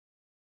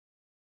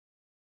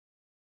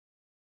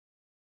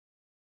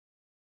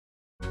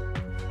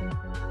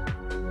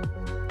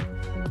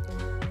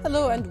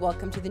Hello and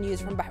welcome to the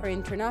news from Bahrain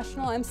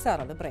International. I'm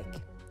Sarah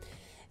Lebreik.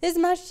 His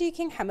Majesty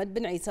King Hamad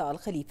bin Isa Al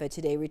Khalifa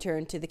today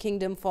returned to the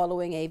kingdom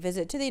following a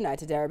visit to the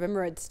United Arab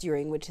Emirates,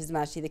 during which His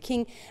Majesty the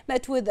King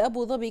met with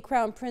Abu Dhabi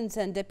Crown Prince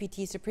and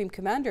Deputy Supreme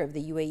Commander of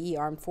the UAE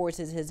Armed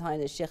Forces, His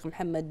Highness Sheikh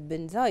Mohammed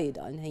bin Zayed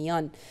Al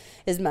Nahyan.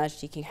 His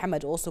Majesty King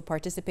Hamad also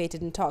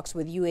participated in talks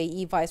with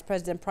UAE Vice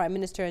President, Prime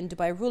Minister and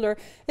Dubai ruler,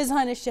 His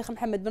Highness Sheikh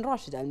Mohammed bin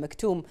Rashid Al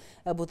Maktoum.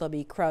 Abu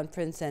Dhabi Crown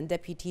Prince and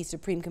Deputy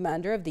Supreme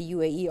Commander of the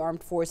UAE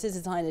Armed Forces,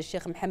 His Highness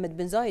Sheikh Mohammed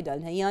bin Zayed Al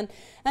Nahyan,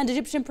 and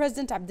Egyptian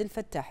President Abdel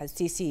Fattah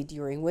al-Sisi,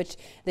 during which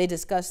they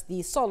discussed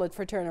the solid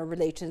fraternal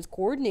relations,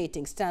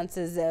 coordinating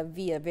stances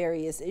via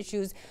various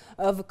issues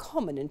of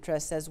common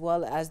interest, as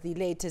well as the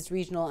latest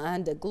regional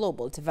and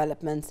global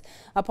developments.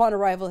 Upon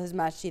arrival, His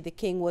Majesty the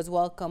King was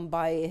welcomed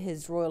by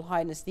His Royal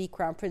Highness the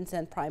Crown Prince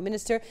and Prime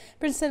Minister,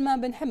 Prince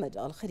Salman bin Hamad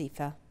Al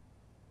Khalifa.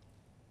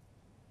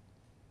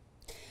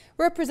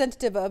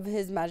 Representative of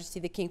His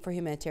Majesty the King for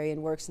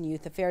Humanitarian Works and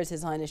Youth Affairs,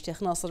 His Highness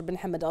Sheikh Nasser bin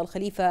Hamad Al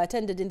Khalifa,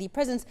 attended in the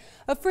presence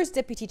of First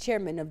Deputy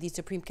Chairman of the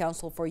Supreme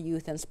Council for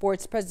Youth and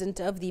Sports, President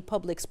of the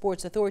Public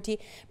Sports Authority,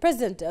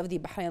 President of the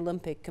Bahrain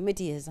Olympic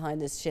Committee, His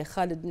Highness Sheikh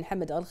Khalid bin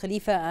Hamad Al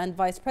Khalifa, and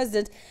Vice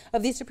President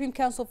of the Supreme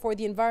Council for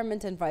the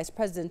Environment and Vice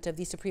President of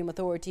the Supreme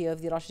Authority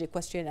of the Rashid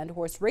Equestrian and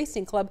Horse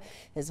Racing Club,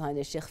 His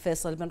Highness Sheikh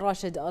Faisal bin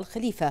Rashid Al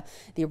Khalifa.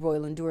 The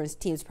Royal Endurance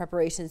Team's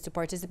preparations to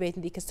participate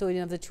in the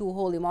custodian of the Two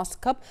Holy Mosque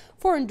Cup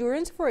for Endurance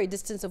for a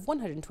distance of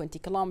 120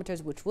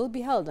 kilometers, which will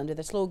be held under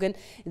the slogan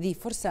the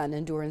Fursan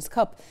Endurance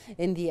Cup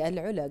in the Al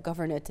Ula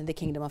Governorate in the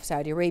Kingdom of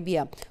Saudi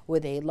Arabia,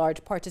 with a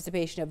large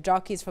participation of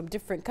jockeys from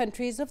different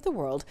countries of the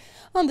world.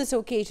 On this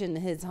occasion,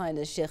 His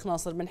Highness Sheikh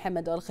Nasser bin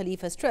Hamad Al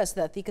Khalifa stressed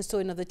that the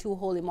custodian of the Two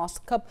Holy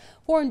Mosque Cup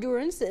for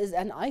Endurance is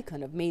an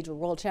icon of major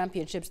world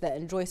championships that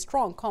enjoy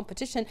strong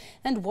competition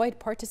and wide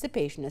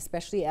participation,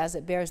 especially as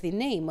it bears the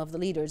name of the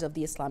leaders of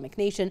the Islamic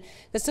nation,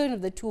 custodian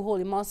of the Two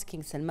Holy Mosques,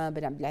 King Salman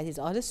bin Abdulaziz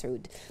Al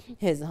Saud.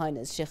 His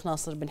Highness Sheikh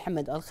Nasser bin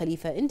Hamad Al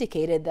Khalifa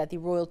indicated that the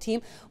royal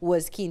team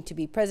was keen to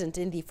be present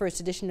in the first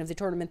edition of the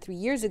tournament 3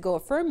 years ago,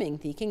 affirming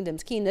the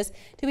kingdom's keenness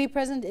to be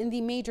present in the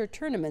major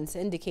tournaments,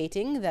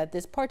 indicating that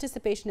this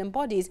participation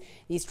embodies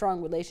the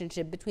strong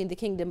relationship between the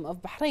Kingdom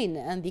of Bahrain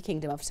and the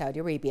Kingdom of Saudi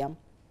Arabia.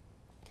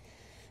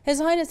 His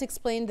Highness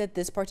explained that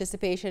this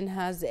participation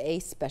has a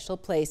special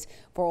place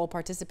for all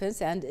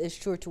participants and is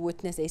sure to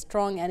witness a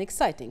strong and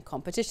exciting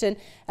competition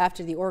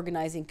after the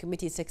organizing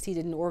committee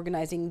succeeded in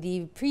organizing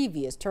the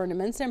previous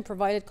tournaments and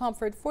provided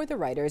comfort for the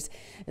riders.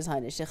 His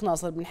Highness Sheikh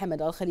Nasser bin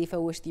Hamad Al Khalifa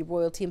wished the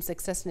royal team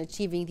success in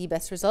achieving the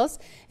best results,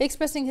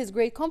 expressing his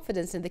great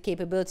confidence in the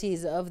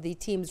capabilities of the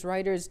team's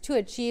riders to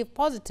achieve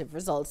positive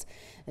results.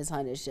 His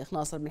Highness Sheikh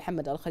Nasser bin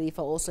Hamad Al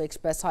Khalifa also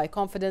expressed high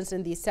confidence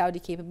in the Saudi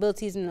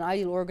capabilities in an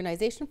ideal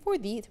organization for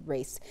the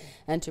race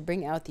and to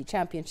bring out the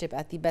championship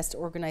at the best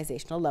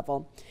organizational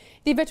level.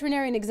 The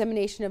veterinarian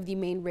examination of the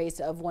main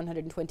race of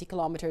 120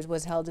 kilometers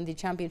was held in the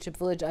championship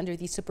village under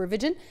the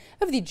supervision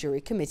of the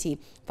jury committee.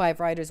 5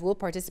 riders will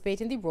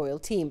participate in the royal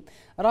team: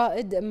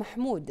 Ra'id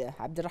Mahmoud,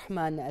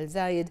 Abdurrahman Al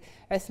Zayed,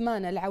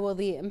 Uthman Al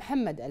Awadi,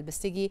 Muhammad Al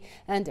Bastigi,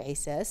 and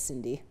Isa Al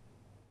Sindi.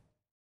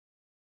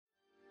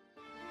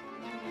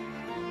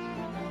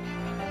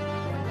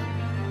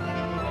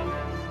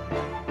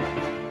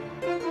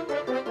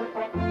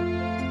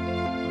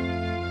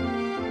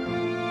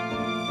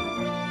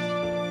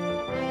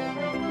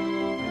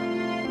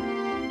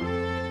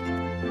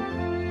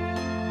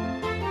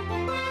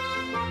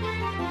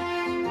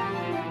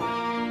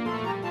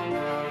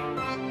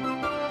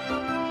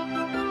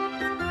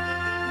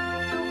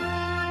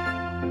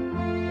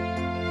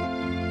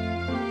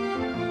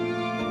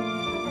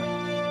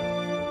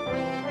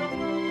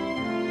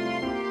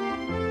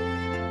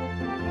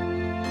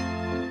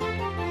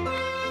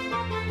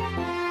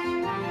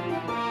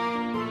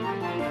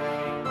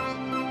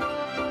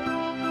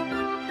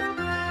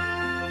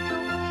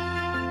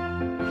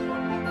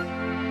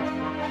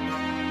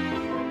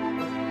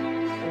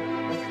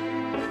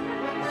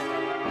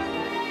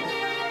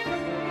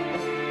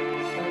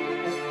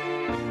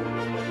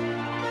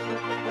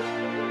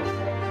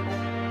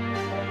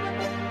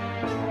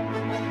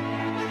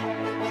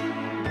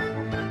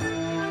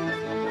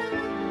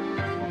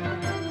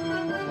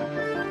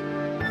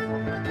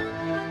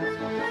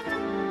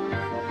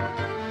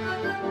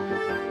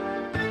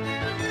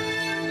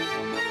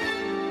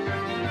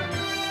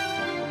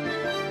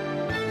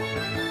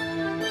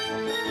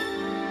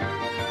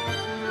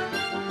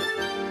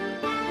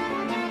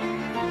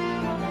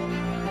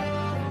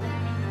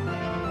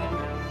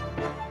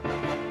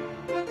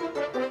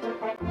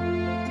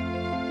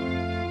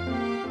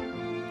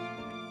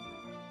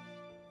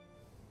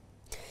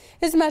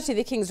 His Majesty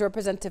the King's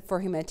representative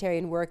for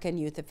Humanitarian Work and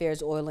Youth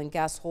Affairs Oil and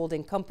Gas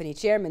Holding Company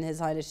Chairman, His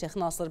Highness Sheikh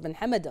Nasser bin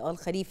Hamad Al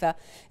Khalifa,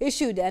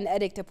 issued an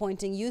edict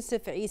appointing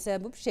Yusuf Isa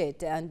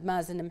Bubshet and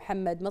Mazen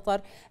Mohammed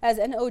Matar as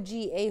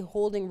NOGA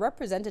holding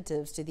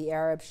representatives to the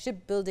Arab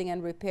Shipbuilding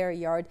and Repair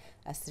Yard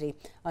Asri.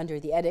 Under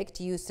the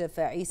edict, Yusuf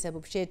Isa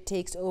Bubshet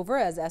takes over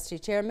as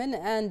Asri Chairman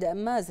and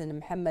Mazen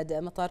Mohammed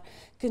Matar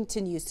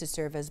continues to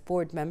serve as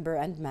board member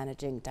and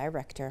managing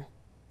director.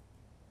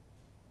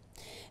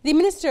 The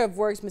Minister of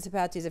Works,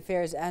 Municipalities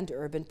Affairs and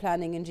Urban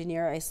Planning,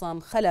 Engineer Islam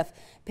Khalaf,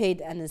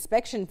 paid an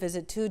inspection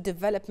visit to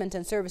development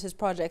and services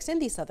projects in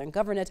the Southern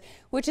Governorate,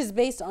 which is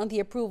based on the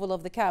approval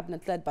of the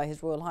Cabinet led by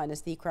His Royal Highness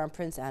the Crown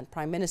Prince and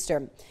Prime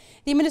Minister.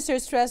 The Minister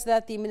stressed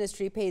that the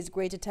Ministry pays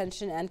great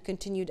attention and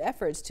continued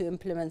efforts to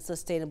implement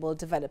sustainable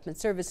development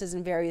services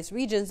in various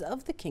regions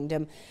of the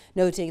Kingdom,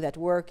 noting that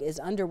work is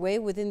underway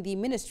within the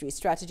Ministry's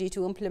strategy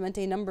to implement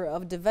a number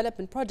of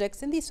development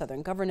projects in the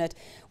Southern Governorate,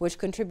 which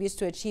contributes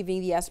to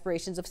achieving the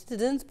aspirations of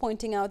citizens,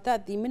 pointing out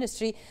that the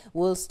Ministry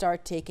will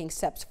start taking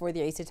steps for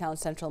the Isa Town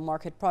Central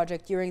Market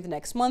project during the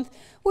next month,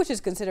 which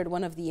is considered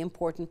one of the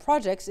important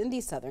projects in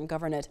the Southern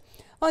Governorate.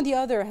 On the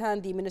other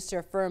hand, the Minister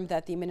affirmed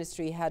that the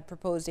Ministry had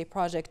proposed a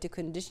project to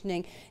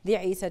conditioning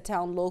the Isa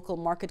Town Local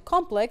Market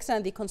Complex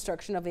and the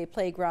construction of a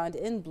playground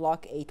in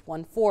Block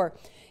 814.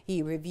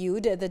 He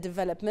reviewed the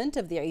development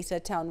of the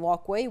Isa Town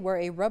Walkway, where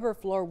a rubber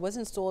floor was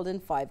installed in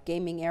 5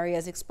 gaming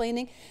areas,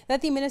 explaining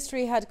that the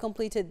Ministry had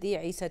completed the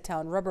Isa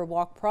Town Rubber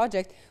Walk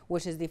project,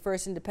 which is the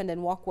first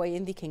independent walkway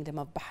in the Kingdom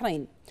of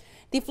Bahrain.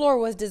 The floor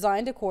was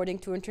designed according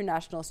to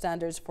international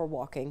standards for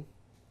walking.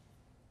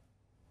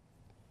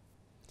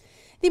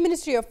 The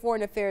Ministry of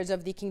Foreign Affairs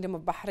of the Kingdom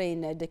of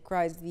Bahrain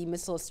decries the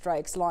missile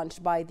strikes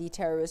launched by the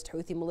terrorist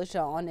Houthi militia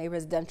on a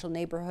residential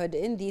neighborhood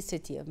in the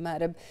city of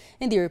Marib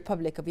in the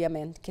Republic of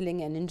Yemen,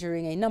 killing and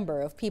injuring a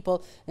number of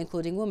people,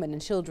 including women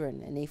and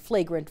children, in a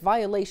flagrant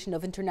violation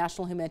of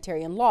international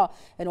humanitarian law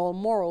and all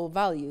moral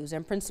values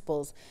and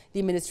principles.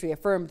 The Ministry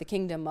affirmed the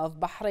Kingdom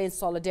of Bahrain's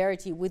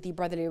solidarity with the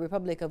Brotherly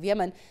Republic of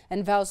Yemen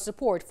and vows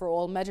support for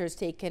all measures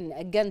taken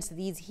against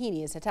these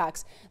heinous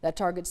attacks that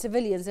target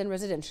civilians in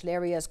residential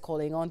areas,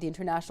 calling on the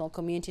international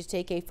community to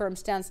take a firm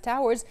stance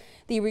towards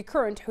the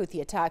recurrent Houthi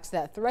attacks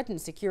that threaten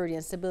security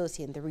and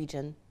stability in the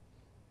region.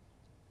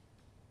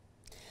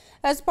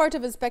 As part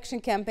of inspection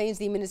campaigns,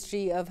 the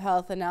Ministry of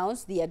Health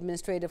announced the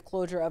administrative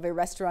closure of a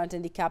restaurant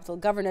in the capital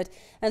governorate,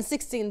 and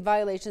 16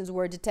 violations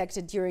were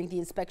detected during the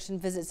inspection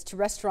visits to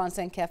restaurants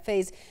and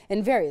cafes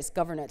in various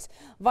governorates.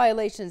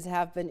 Violations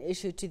have been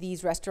issued to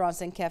these restaurants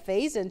and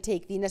cafes and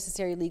take the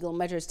necessary legal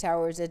measures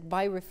towards it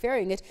by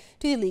referring it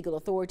to the legal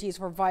authorities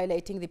for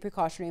violating the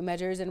precautionary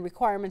measures and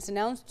requirements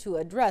announced to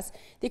address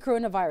the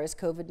coronavirus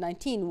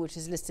COVID-19, which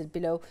is listed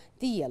below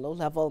the yellow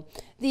level.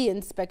 The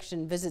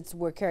inspection visits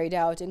were carried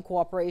out in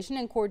cooperation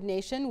and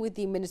coordination with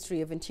the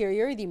Ministry of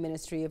Interior, the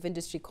Ministry of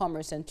Industry,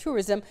 Commerce and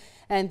Tourism,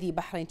 and the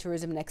Bahrain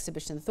Tourism and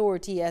Exhibition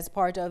Authority as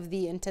part of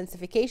the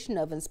intensification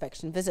of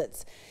inspection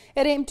visits.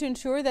 It aimed to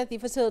ensure that the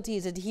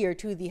facilities adhere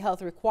to the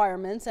health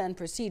requirements and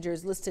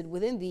procedures listed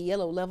within the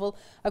yellow level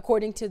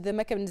according to the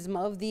mechanism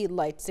of the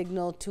light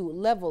signal to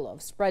level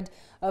of spread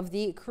of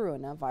the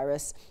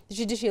coronavirus. The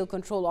judicial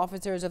control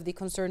officers of the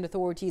concerned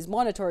authorities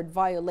monitored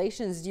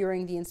violations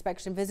during the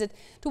inspection visit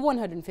to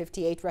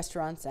 158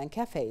 restaurants and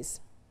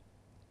cafes.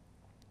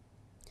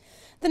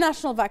 The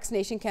national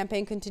vaccination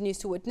campaign continues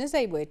to witness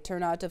a great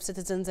turnout of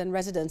citizens and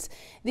residents.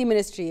 The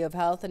Ministry of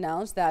Health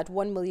announced that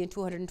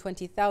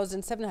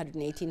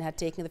 1,220,718 had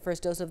taken the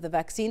first dose of the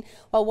vaccine,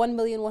 while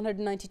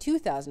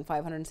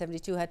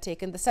 1,192,572 had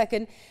taken the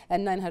second,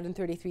 and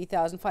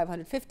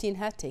 933,515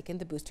 had taken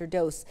the booster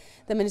dose.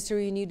 The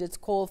ministry renewed its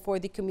call for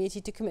the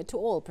community to commit to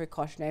all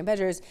precautionary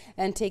measures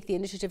and take the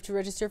initiative to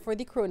register for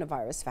the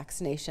coronavirus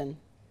vaccination.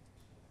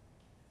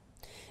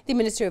 The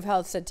Ministry of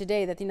Health said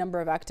today that the number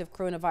of active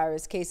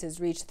coronavirus cases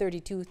reached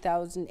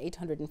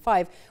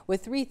 32,805,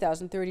 with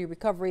 3,030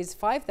 recoveries,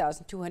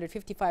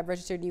 5,255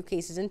 registered new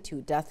cases and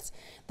 2 deaths.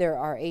 There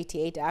are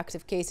 88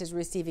 active cases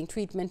receiving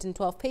treatment and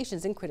 12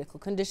 patients in critical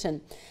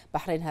condition.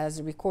 Bahrain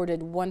has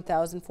recorded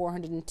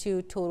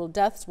 1,402 total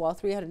deaths, while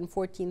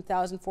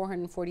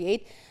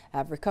 314,448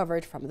 have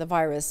recovered from the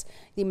virus.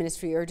 The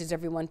ministry urges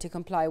everyone to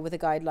comply with the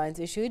guidelines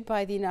issued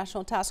by the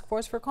National Task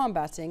Force for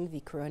Combating the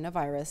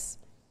Coronavirus.